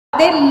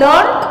They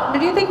learned,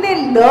 do you think they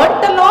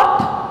learned a lot?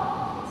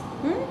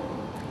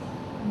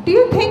 Do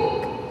you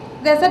think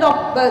there's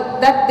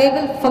that they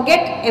will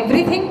forget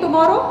everything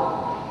tomorrow?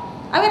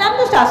 I mean, I'm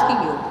just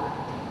asking you.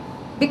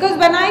 Because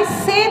when I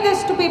say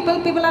this to people,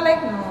 people are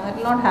like, no, it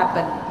will not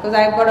happen. Because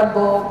I've got a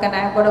book and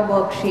I've got a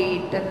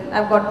worksheet and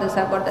I've got this,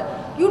 I've got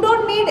that. You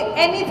don't need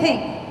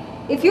anything.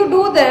 If you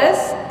do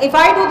this, if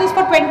I do this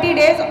for 20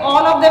 days,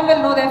 all of them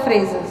will know their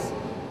phrases.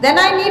 Then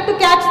I need to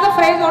catch the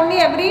phrase only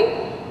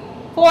every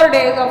 4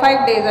 days or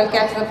 5 days, I'll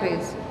catch the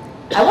phrase.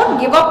 I won't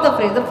give up the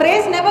phrase. The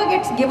phrase never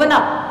gets given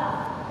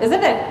up,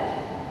 isn't it?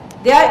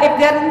 If they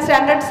are in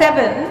standard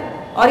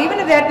 7 or even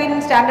if they have been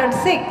in standard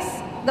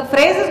 6, the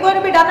phrase is going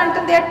to be done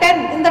until they are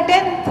 10, in the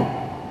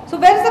 10th. So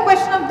where is the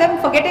question of them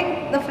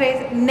forgetting the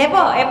phrase? Never,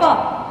 ever.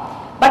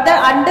 But the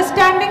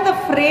understanding the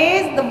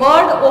phrase, the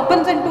word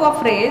opens into a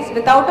phrase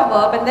without a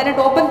verb and then it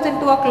opens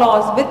into a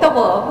clause with a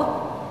verb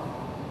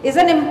is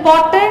an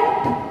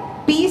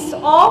important piece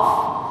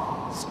of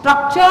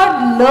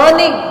structured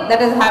learning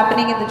that is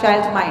happening in the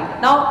child's mind.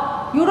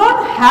 Now, you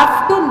don't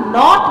have to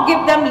not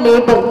give them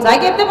labels. I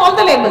gave them all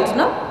the labels,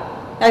 no?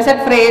 I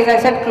said phrase, I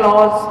said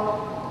clause.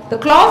 The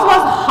clause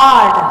was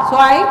hard, so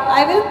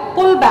I will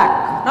pull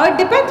back. Now, it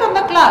depends on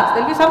the class.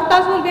 There will be some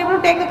classes who will be able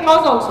to take the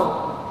clause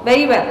also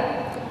very well.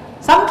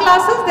 Some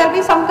classes, there will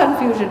be some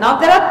confusion. Now,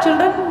 if there are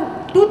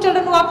two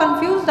children who are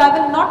confused, I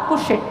will not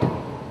push it.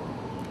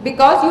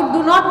 Because you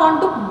do not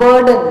want to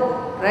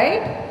burden,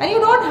 right? And you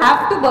don't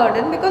have to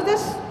burden because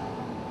this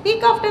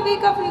week after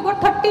week after, you've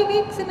got 30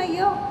 weeks in a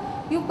year.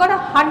 You've got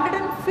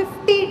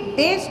 150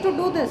 days to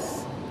do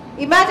this.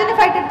 Imagine if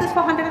I did this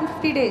for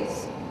 150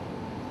 days.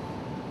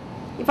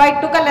 If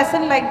I took a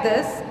lesson like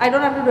this, I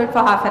don't have to do it for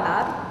half an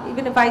hour.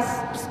 Even if I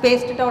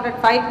spaced it out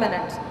at 5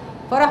 minutes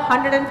for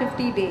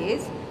 150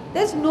 days,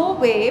 there's no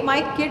way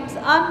my kids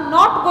are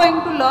not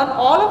going to learn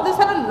all of this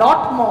and a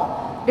lot more.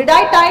 Did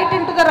I tie it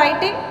into the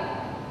writing?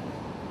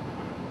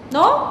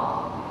 No?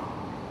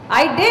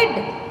 I did.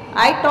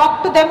 I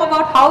talked to them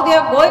about how they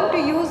are going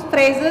to use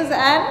phrases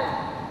and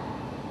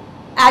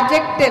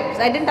adjectives.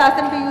 I didn't ask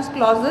them to use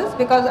clauses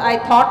because I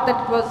thought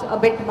that it was a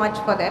bit much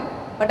for them.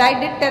 But I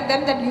did tell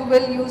them that you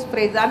will use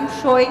phrases. I'm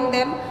showing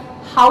them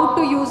how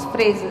to use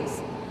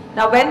phrases.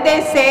 Now when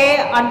they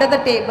say under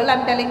the table,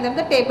 I'm telling them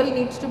the table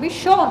needs to be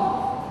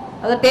shown.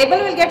 Now, the table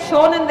will get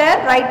shown in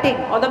their writing,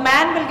 or the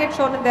man will get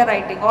shown in their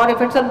writing, or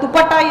if it's a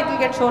dupatta, it will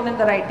get shown in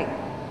the writing.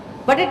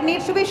 But it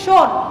needs to be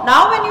shown.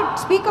 Now when you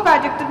speak of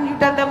adjectives, you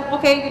tell them,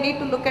 okay, you need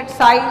to look at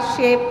size,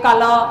 shape,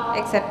 color,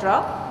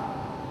 etc.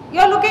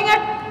 You're looking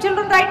at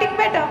children writing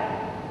better.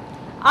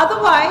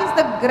 Otherwise,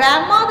 the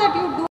grammar that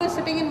you do is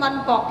sitting in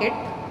one pocket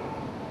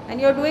and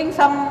you're doing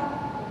some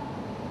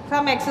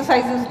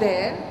exercises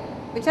there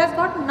which has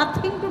got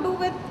nothing to do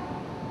with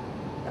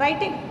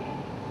writing.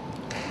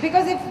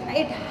 Because if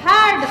it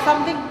had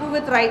something to do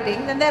with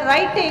writing, then their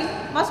writing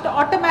must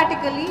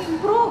automatically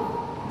improve.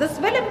 This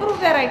will improve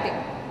their writing.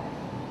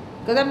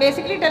 Because I'm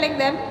basically telling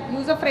them,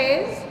 use a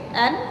phrase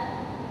and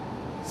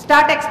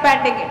start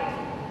expanding it.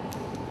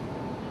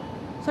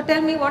 So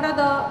tell me, what are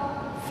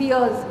the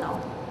fears now?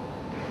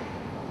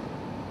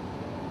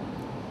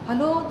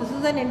 Hello, this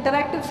is an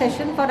interactive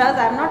session for us.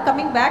 I am not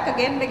coming back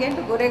again and again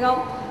to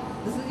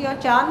Goregaon. This is your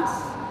chance.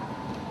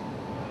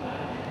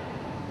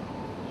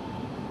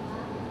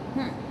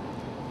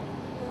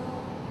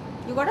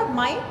 You got a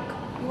mic?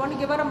 You want to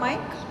give her a mic?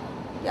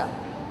 Yeah.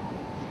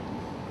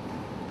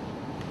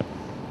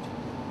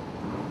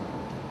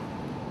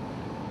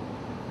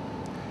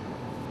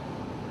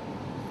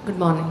 Good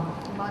morning.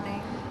 Good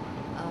morning.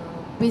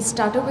 We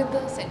started with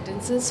the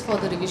sentences for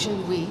the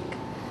revision week,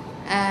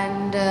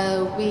 and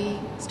we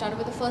started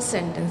with the first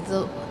sentence.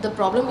 The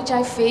problem which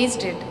I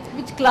faced it.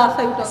 Which class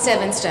are you talking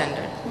 7th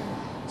standard.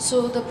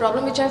 So the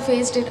problem which I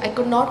faced it, I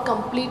could not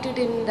complete it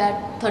in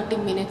that 30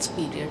 minutes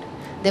period.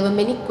 There were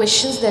many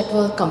questions that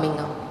were coming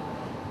up.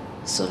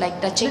 So like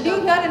touching. Did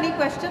you hear any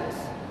questions?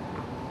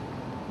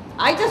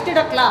 I just did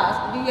a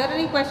class. Did you hear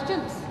any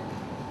questions?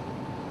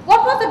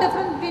 What was the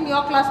difference between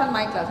your class and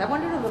my class? I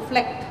want you to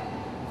reflect.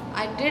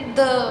 I did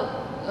the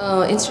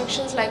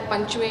instructions like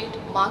punctuate,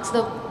 marks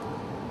the.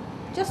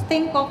 Just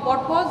think of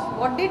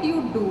what did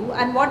you do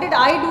and what did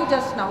I do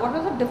just now? What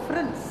was the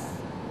difference?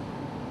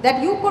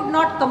 That you could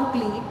not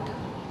complete.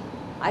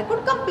 I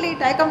could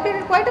complete. I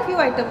completed quite a few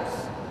items.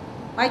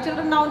 My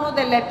children now know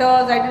their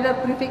letters. I did a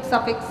prefix,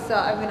 suffix,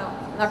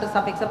 not a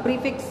suffix, a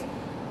prefix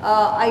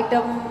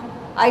item.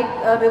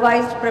 I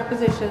revised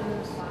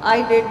prepositions.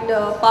 I did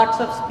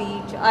parts of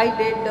speech. I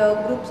did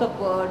groups of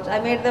words. I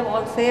made them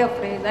all say a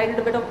phrase. I did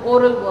a bit of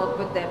oral work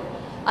with them.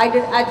 I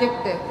did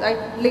adjectives.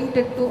 I linked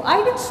it to.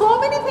 I did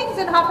so many things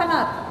in half an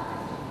hour.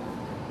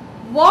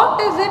 What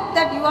is it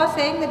that you are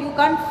saying that you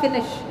can't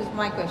finish is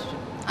my question.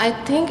 I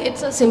think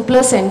it's a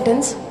simpler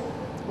sentence.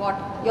 What?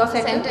 Your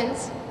sentence?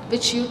 Sentence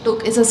which you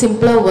took is a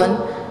simpler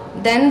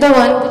one than the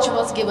one which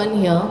was given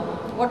here.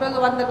 What was the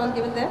one that was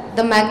given there?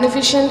 The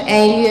magnificent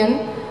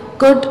alien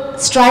could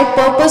strike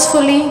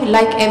purposefully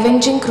like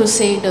avenging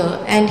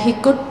crusader, and he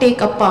could take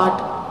apart.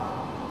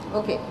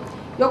 Okay.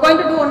 You're going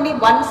to do only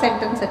one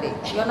sentence a day.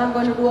 You're not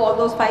going to do all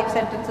those 5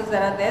 sentences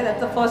that are there.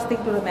 That's the first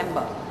thing to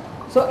remember.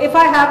 So if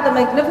I have the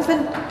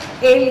magnificent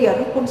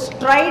alien could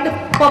stride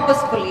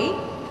purposefully,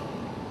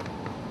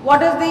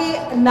 what is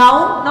the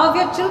noun? Now if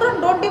your children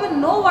don't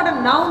even know what a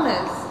noun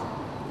is,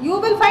 you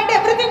will find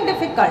everything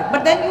difficult.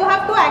 But then you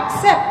have to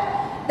accept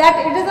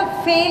that it is a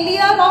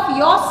failure of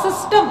your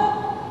system.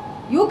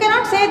 You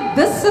cannot say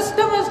this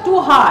system is too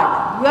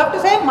hard. You have to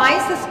say my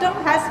system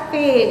has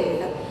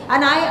failed.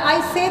 And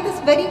I say this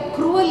very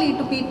cruelly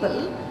to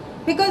people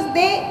because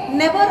they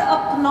never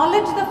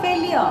acknowledge the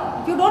failure.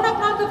 If you don't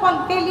acknowledge the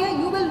failure,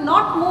 you will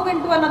not move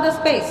into another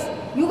space.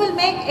 You will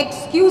make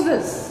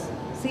excuses.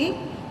 See?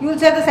 You will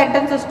say the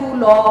sentence is too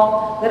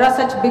long, there are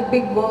such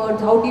big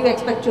words, how do you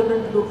expect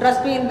children to do?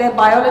 Trust me, in their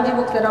biology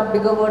books there are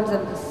bigger words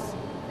than this.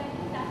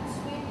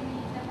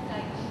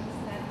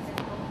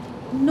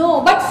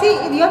 No, but see,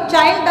 your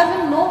child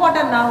doesn't know what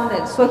a noun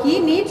is. So he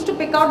needs to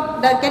pick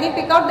out, can he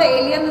pick out the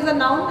alien as a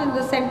noun in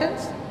this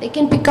sentence? They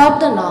can pick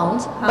out the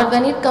nouns, but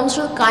when it comes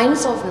to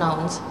kinds of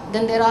nouns,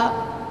 then there are...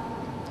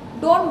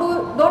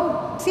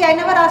 See, I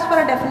never asked for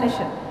a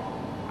definition.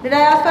 Did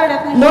I ask for a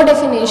definition? No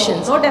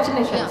definitions. No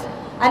definitions. Yeah.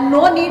 And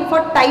no need for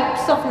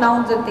types of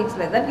nouns and things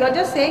like that. You're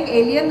just saying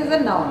alien is a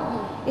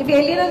noun. If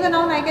alien is a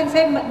noun, I can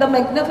say the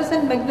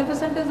magnificent.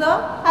 Magnificent is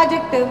a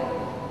adjective.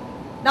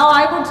 Now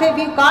I would say if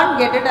you can't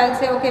get it, I'll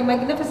say okay,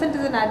 magnificent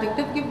is an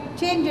adjective.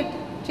 Change it.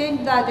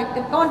 Change the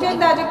adjective. Come on, change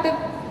the adjective.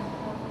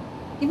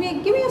 Give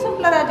me a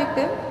simpler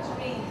adjective.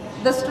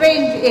 The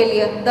strange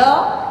alien,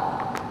 the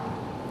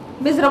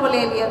miserable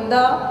alien,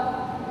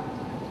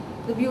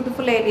 the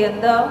beautiful alien,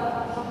 the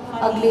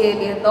ugly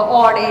alien, the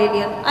odd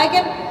alien.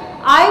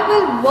 I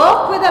will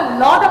work with a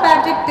lot of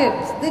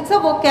adjectives. It's a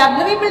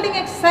vocabulary building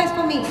exercise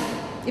for me.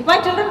 If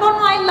my children don't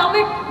know, I love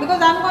it because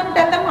I'm going to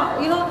tell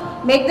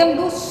them, make them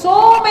do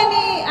so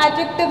many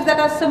adjectives that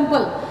are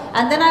simple,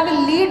 and then I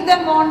will lead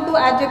them on to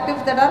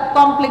adjectives that are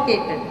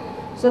complicated.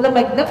 So the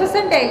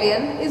magnificent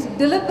alien is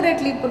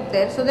deliberately put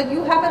there so that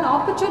you have an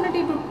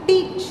opportunity to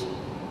teach,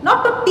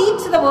 not to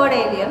teach the word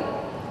alien,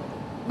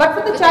 but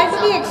for the child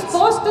to be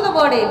exposed to the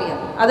word alien.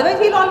 Otherwise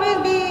he'll always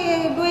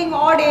be doing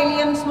odd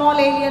alien, small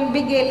alien,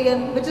 big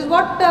alien, which is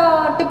what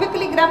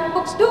typically grammar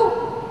books do.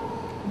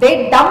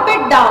 They dump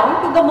it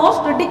down to the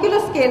most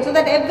ridiculous scale so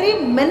that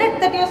every minute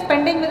that you're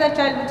spending with a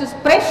child, which is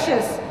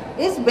precious,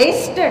 is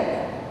wasted.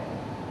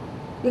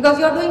 Because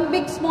you're doing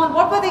big, small.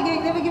 What were they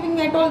giving? They were giving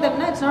me, I told them,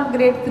 no, it's not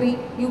grade 3.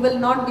 You will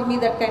not give me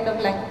that kind of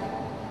length.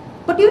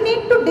 But you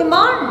need to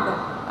demand.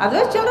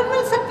 Otherwise children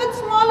will sit with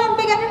small and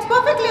big, and it's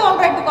perfectly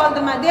alright to call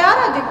them, they are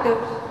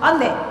adjectives, aren't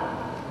they?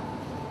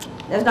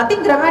 There's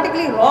nothing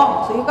grammatically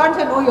wrong, so you can't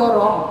say no, you're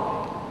wrong.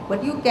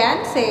 But you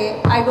can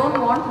say, I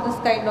don't want this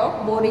kind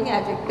of boring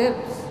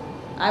adjectives.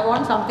 I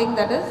want something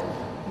that is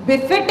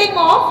befitting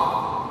of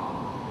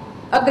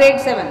a grade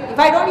 7. If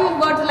I don't use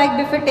words like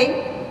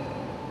befitting,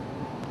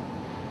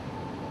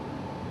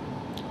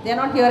 they are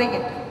not hearing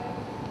it.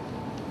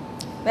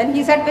 When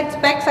he said with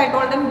specs, I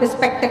told him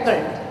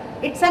bespectacled.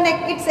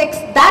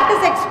 That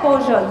is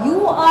exposure.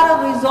 You are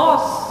a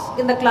resource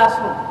in the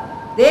classroom.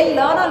 They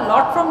learn a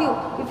lot from you.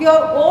 If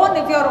your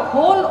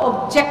whole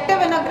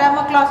objective in a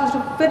grammar class is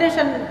to finish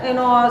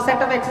a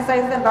set of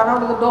exercises and run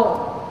out of the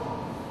door,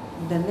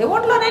 then they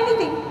won't learn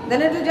anything.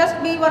 Then it will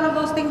just be one of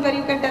those things where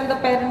you can tell the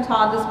parents,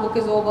 this book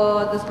is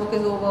over,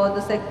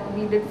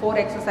 we did 4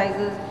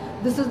 exercises,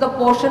 this is the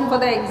portion for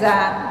the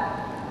exam.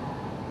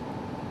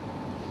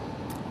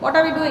 What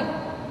are we doing?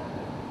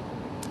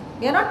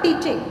 We are not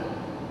teaching.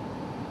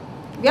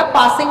 We are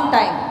passing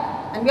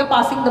time, and we are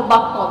passing the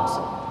buck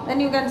also. Then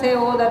you can say,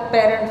 oh, that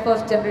parent,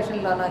 first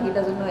generation learner, he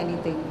doesn't know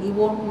anything, he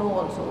won't know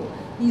also,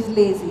 he's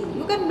lazy.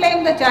 You can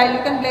blame the child,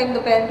 you can blame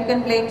the parent, you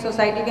can blame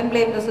society, you can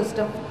blame the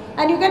system,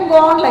 and you can go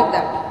on like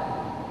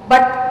that.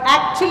 But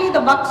actually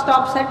the buck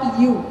stops at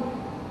you.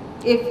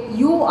 If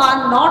you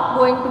are not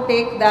going to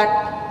take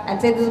that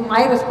and say this is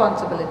my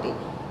responsibility,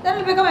 then it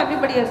will become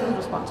everybody else's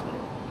responsibility.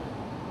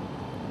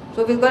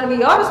 So if it's going to be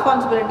your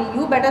responsibility,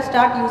 you better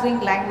start using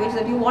language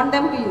that you want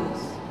them to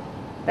use,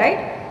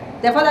 right?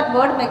 Therefore, that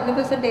word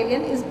magnificent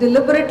alien is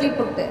deliberately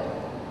put there,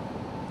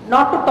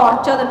 not to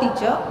torture the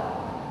teacher,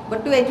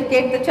 but to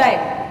educate the child,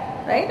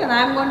 right? And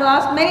I am going to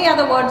ask many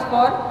other words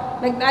for,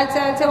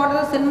 I'll say what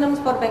are the synonyms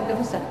for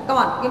magnificent? Come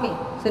on, give me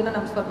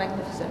synonyms for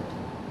magnificent.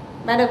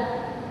 Madam,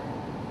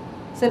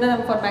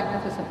 synonym for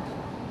magnificent.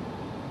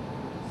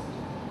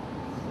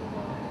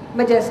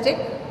 Majestic.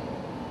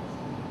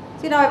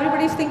 See, now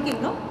everybody is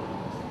thinking, no?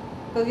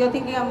 Because you're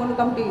thinking I'm going to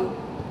come to you.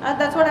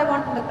 That's what I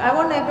want. I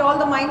want all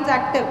the minds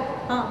active.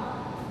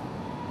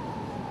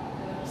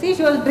 See,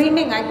 she was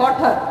dreaming. I got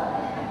her.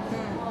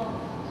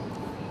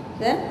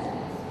 Then,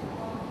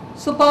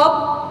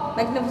 superb,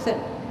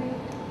 magnificent.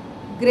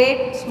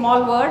 Great,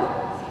 small word.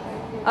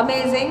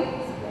 Amazing.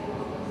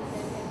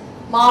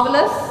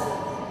 Marvelous.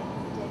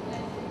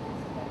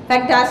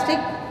 Fantastic.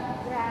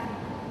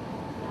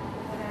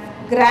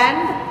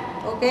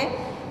 Grand. Okay.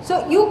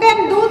 So you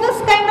can do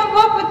this kind of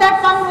work with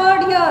that one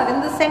word here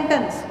in this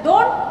sentence.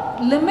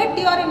 Don't limit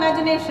your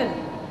imagination.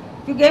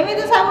 If you gave me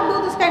this, I would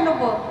do this kind of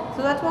work.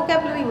 So that's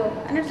vocabulary work.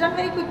 And it's done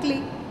very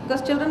quickly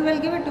because children will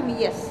give it to me.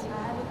 Yes.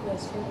 I have a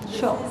question.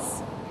 Sure.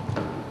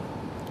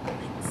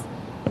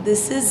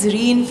 This is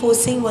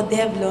reinforcing what they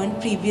have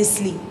learned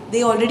previously.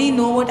 They already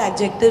know what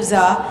adjectives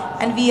are,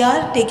 and we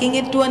are taking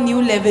it to a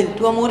new level,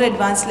 to a more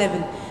advanced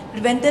level.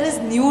 But when there is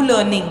new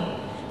learning,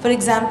 for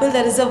example,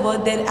 there is a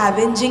word there,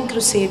 avenging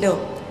crusader.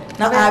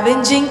 Now,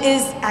 avenging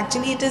is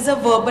actually, it is a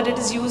verb, but it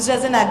is used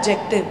as an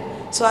adjective.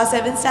 So our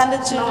 7th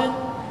standard children,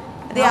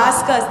 they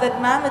ask us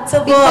that, ma'am, it's a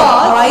verb.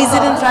 Why is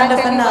it in front of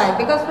a noun?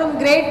 Because from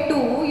grade 2,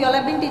 you all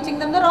have been teaching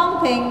them the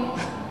wrong thing.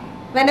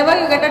 Whenever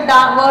you get a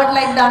word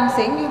like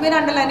dancing, you've been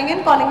underlining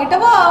and calling it a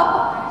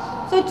verb.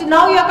 So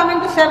now you are coming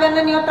to 7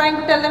 and you are trying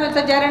to tell them it's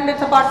a gerund,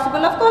 it's a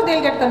participle. Of course,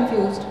 they'll get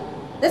confused.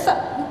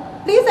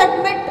 Please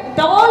admit,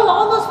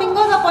 all those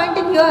fingers are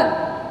pointing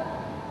here.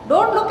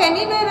 Don't look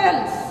anywhere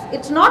else.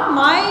 It's not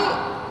my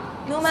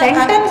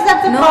sentence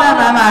that's the problem. No,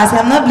 ma'am,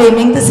 I'm not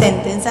blaming the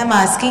sentence. I'm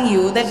asking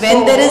you that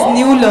when there is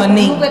new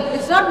learning.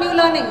 It's not new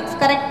learning, it's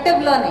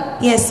corrective learning.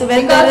 Yes, so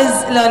when there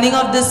is learning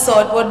of this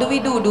sort, what do we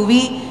do? Do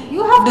we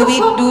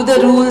do the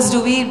rules?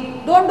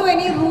 Don't do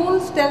any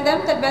rules. Tell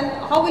them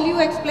that how will you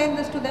explain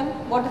this to them?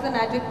 What is an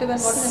adjective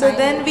and what is an So ing?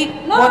 then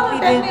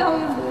Tell me how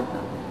you do it now.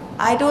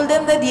 I told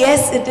them that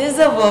yes, it is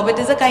a verb, it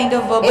is a kind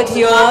of verb, It's but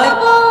here not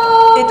a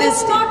verb. it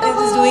is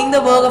doing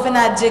the work of an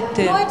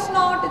adjective. No, it's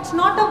not. It's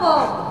not a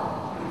verb.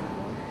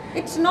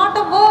 It's not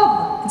a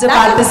verb. It's a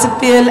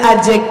participial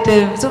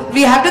adjective. So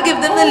we have to give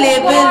them the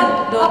label,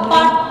 don't we?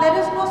 There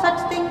is no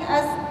such thing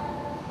as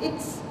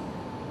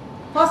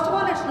first of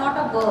all, it's not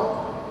a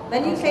verb.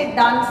 When you say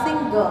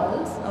dancing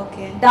girls,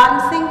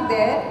 dancing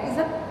there is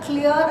a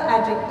clear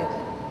adjective.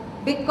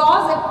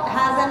 Because it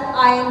has an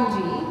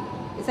ing,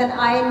 it's an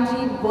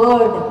ing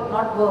word,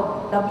 not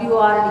verb,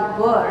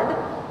 W-R-D, word,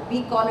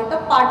 we call it a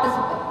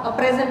participle, a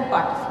present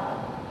participle.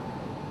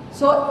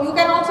 So you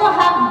can also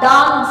have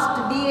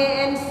danced,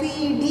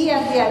 D-A-N-C-E-D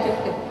as the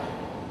adjective.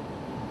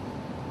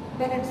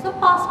 Then it's the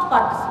past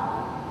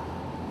participle.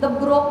 The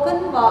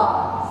broken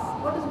vase.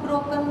 What is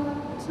broken?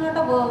 It's not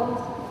a verb.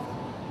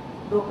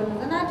 Broken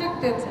is an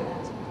adjective.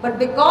 But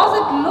because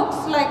it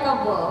looks like a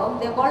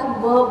verb, they are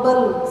called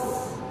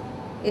verbals.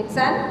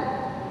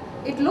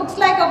 It looks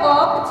like a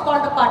verb, it's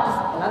called a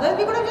participle. Otherwise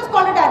we could have just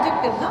called it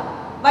adjective, no?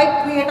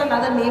 Why create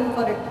another name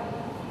for it?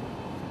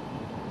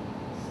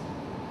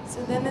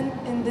 So then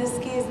in this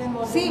case, then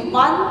what? See,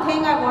 one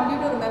thing I want you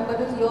to remember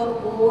is your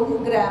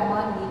own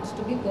grammar needs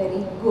to be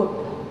very good.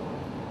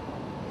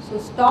 So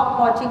stop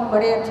watching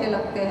बड़े अच्छे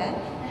लगते हैं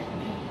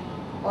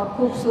or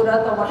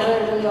खूबसूरत or whatever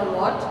it is you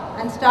watch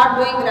and start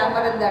doing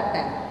grammar at that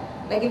time.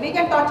 Like if we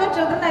can torture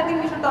children, I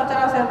think we should torture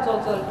ourselves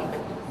also a little bit.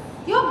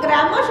 Your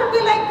grammar should be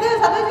like this,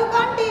 otherwise you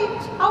can't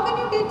teach. How can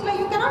you teach like,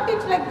 you cannot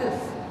teach like this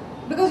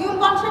because you will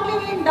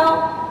constantly be in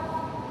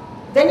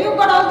doubt. Then you've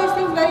got all these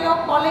things where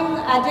you're calling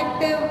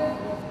adjective,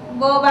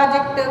 verb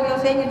adjective, you're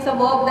saying it's a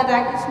verb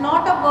that it's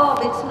not a verb,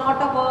 it's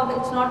not a verb,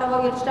 it's not a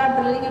verb. You have to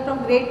start drilling it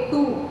from grade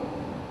 2.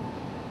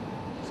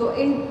 So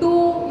in 2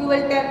 you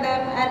will tell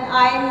them an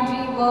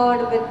ing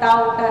word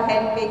without a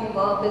helping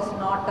verb is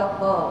not a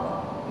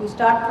verb. You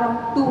start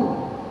from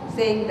 2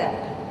 saying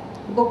that.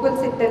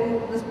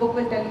 This book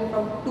will tell you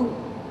from 2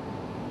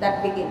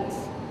 that begins.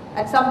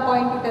 At some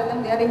point you tell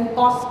them they are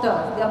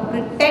imposters, they are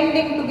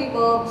pretending to be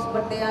verbs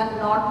but they are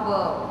not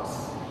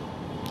verbs.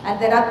 And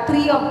there are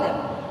 3 of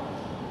them.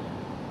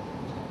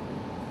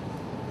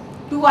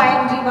 2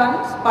 ing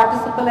ones,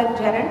 participle and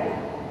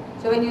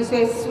gerund. So when you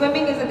say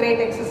swimming is a great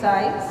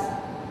exercise,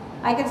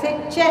 I can say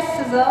chess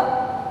is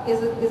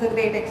a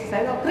great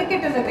exercise or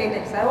cricket is a great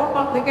exercise. I won't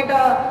call cricket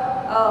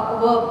a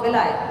verb, will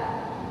I?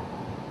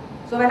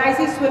 So when I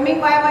see swimming,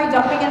 why am I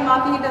jumping and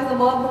marking it as a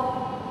verb?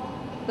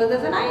 Because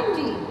there's an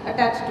ing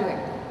attached to it.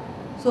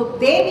 So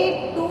they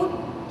need to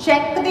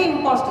check the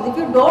imposters. If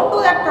you don't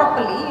do that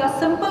properly, your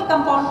simple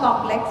compound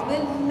complex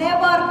will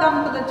never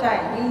come to the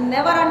child. He'll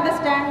never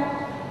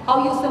understand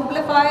how you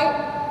simplify,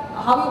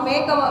 how you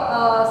make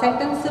a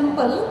sentence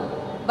simple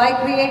by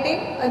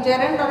creating a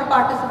gerund or a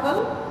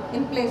participle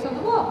in place of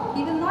the verb.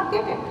 He will not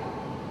get it.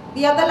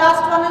 The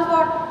last one is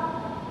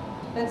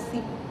what? Let's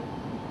see.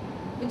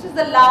 Which is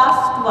the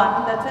last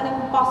one? That's an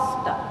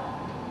imposter.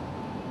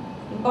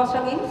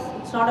 Imposter means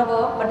it's not a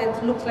verb but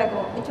it looks like a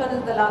verb. Which one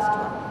is the last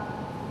one?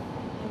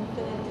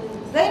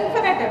 Infinitive. The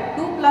infinitive.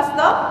 2 plus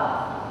the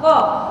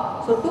verb.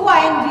 So 2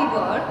 ing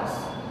words,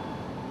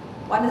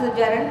 one is a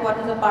gerund, one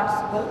is a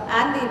participle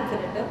and the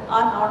infinitive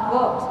are not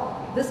verbs.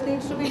 This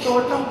needs to be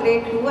told from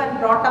grade 2 and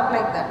brought up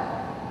like that.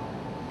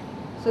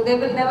 So they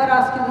will never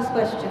ask you this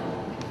question.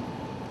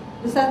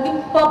 This has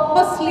been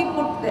purposely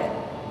put there.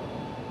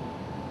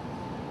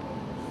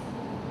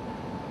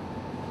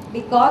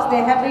 Because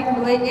they have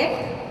been doing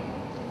it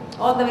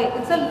all the way.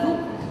 It's a loop.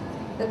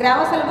 The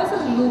grammar syllabus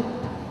is looped.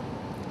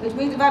 Which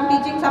means if I am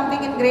teaching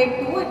something in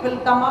grade 2, it will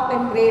come up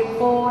in grade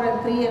 4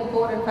 and 3 and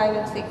 4 and 5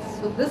 and 6.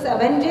 So this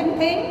avenging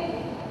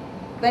thing,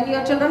 when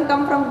your children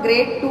come from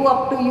grade 2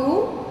 up to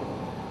you,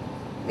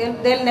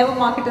 they'll never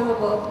mark it as a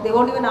verb. They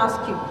won't even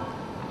ask you.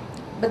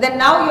 But then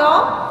now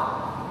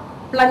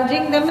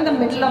plunging them in the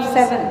middle of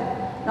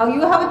 7. Now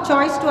you have a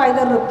choice to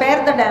either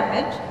repair the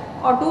damage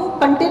or to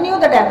continue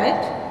the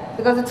damage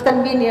because it's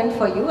convenient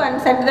for you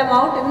and send them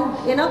out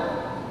in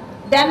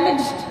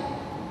damaged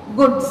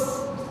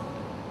goods.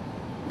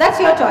 That's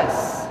your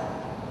choice.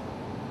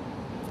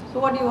 So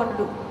what do you want to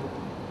do?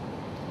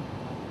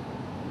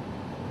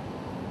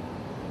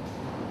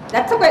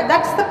 That's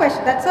the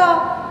question.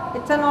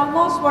 It's an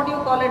almost, what do you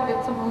call it?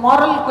 It's a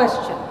moral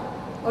question.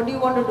 What do you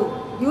want to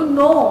do? You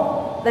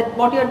know that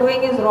what you're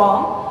doing is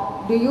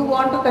wrong. Do you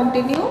want to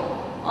continue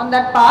on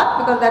that path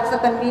because that's a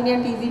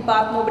convenient, easy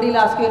path? Nobody will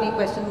ask you any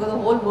questions because the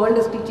whole world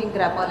is teaching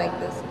grammar like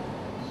this.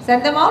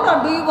 Send them out,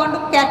 or do you want to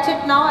catch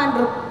it now and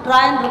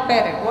try and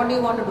repair it? What do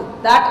you want to do?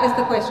 That is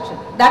the question.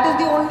 That is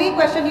the only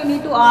question you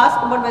need to ask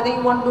about whether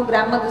you want to do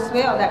grammar this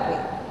way or that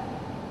way.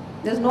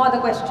 There's no other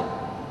question.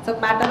 It's a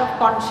matter of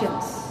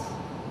conscience.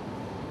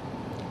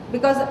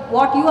 Because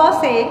what you are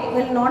saying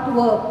will not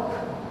work.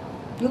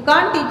 You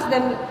can't teach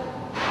them,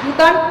 you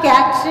can't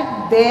catch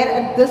it there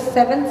at this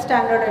 7th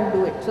standard and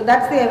do it. So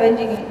that's the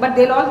avenging. But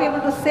they'll all be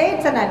able to say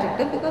it's an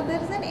adjective because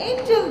there is an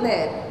angel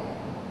there.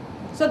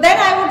 So then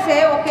I would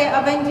say, okay,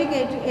 avenging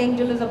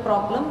angel is a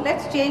problem.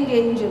 Let's change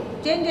angel.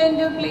 Change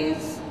angel,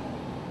 please.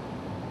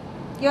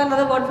 Give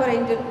another word for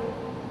angel.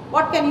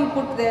 What can you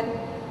put there?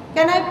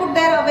 Can I put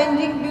there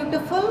avenging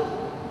beautiful?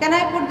 Can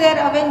I put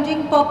there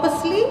avenging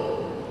purposely?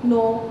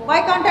 No.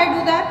 Why can't I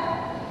do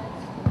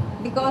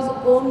that? Because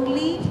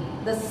only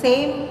the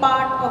same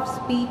part of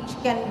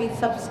speech can be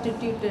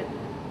substituted.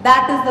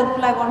 That is the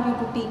rule I want you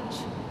to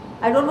teach.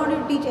 I don't want you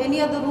to teach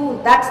any other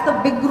rule. That's the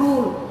big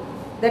rule.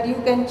 That you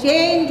can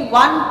change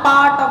one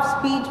part of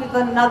speech with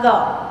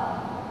another.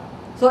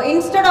 So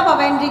instead of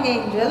avenging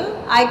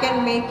angel, I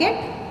can make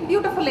it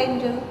beautiful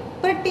angel,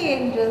 pretty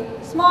angel,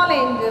 small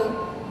angel,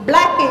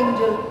 black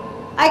angel.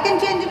 I can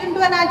change it into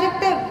an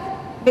adjective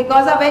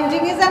because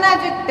avenging is an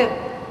adjective.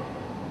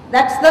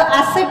 That's the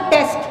acid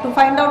test to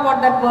find out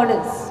what that word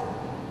is.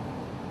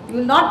 You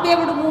will not be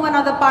able to move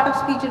another part of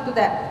speech into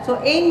that. So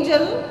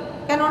angel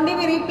can only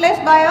be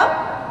replaced by a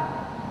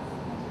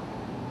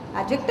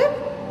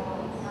adjective.